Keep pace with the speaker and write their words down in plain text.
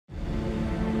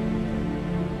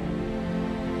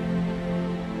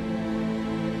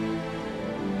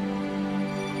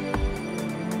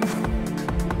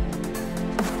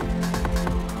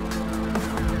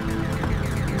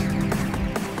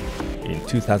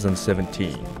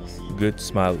2017,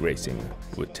 GOODSMILE Racing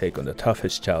would take on the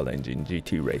toughest challenge in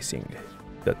GT racing,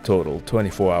 the total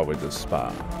 24 hours of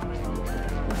Spa.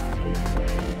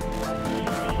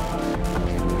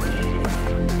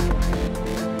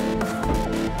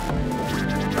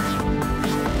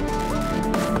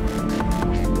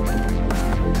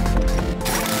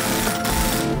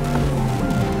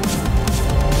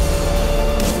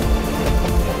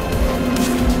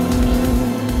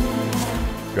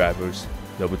 Drivers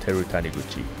Nobuteru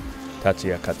Taniguchi,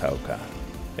 Tatsuya Kataoka,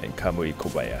 and Kamui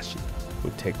Kobayashi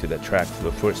would take to the track for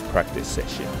the first practice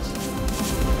sessions.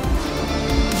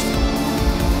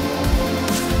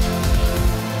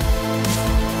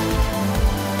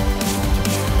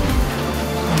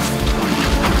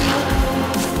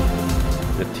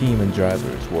 The team and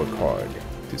drivers work hard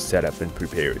to set up and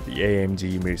prepare the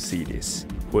AMG Mercedes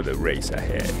for the race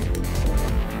ahead.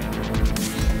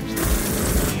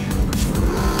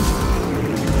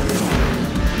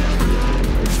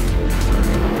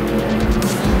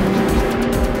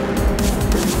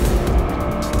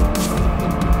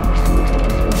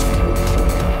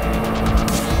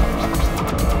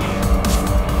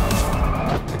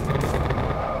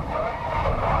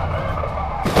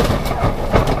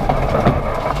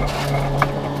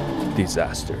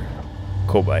 Disaster.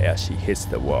 Kobayashi hits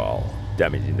the wall,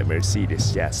 damaging the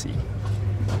Mercedes chassis.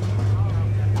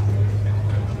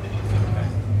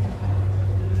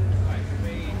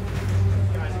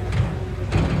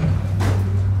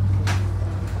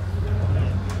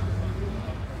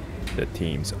 The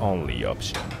team's only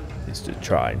option is to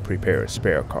try and prepare a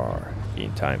spare car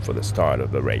in time for the start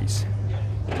of the race.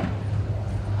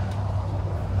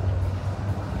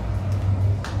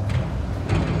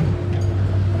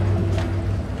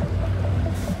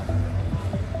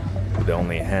 With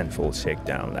only a handful of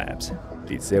shakedown laps,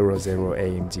 the 00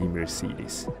 AMG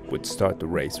Mercedes would start the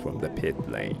race from the pit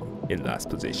lane in last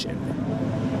position.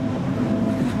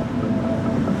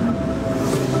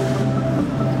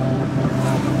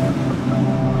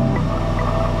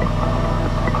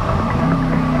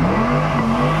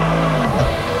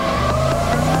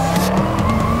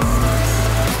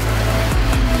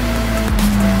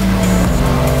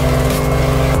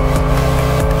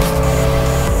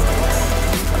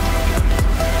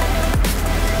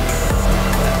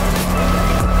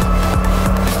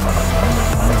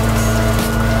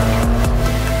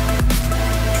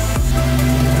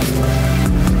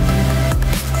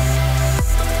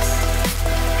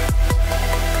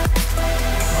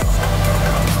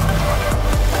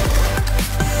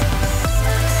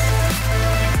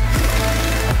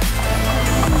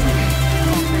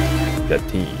 The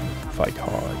team fight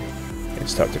hard and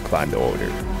start to climb the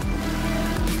order.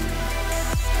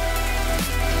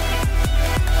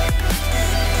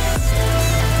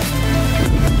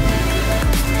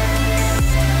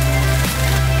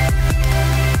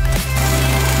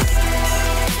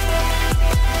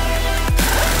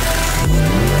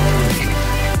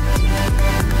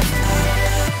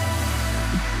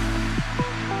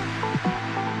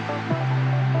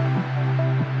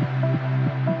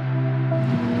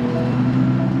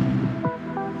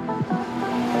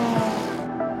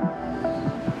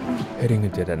 Heading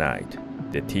into the night,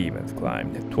 the team have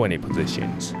climbed 20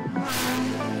 positions.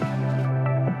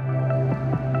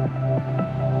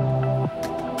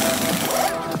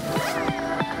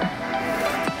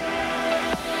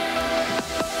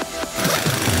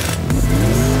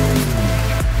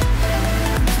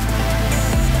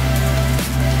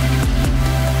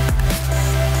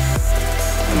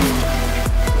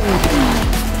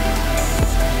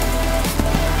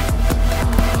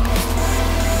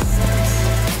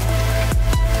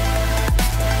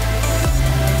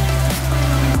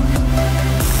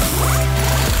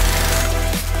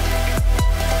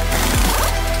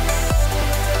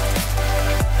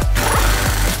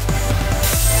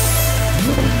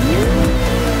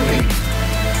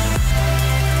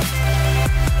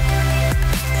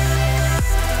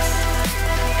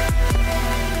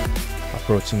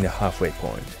 Approaching the halfway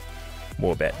point,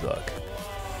 more bad luck.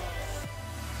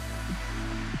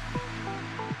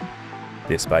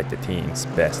 Despite the team's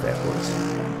best efforts,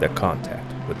 the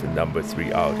contact with the number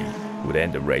 3 Audi would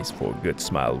end the race for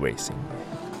GOODSMILE Racing.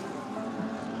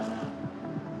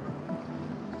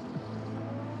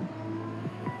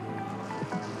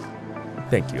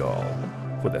 Thank you all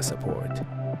for the support.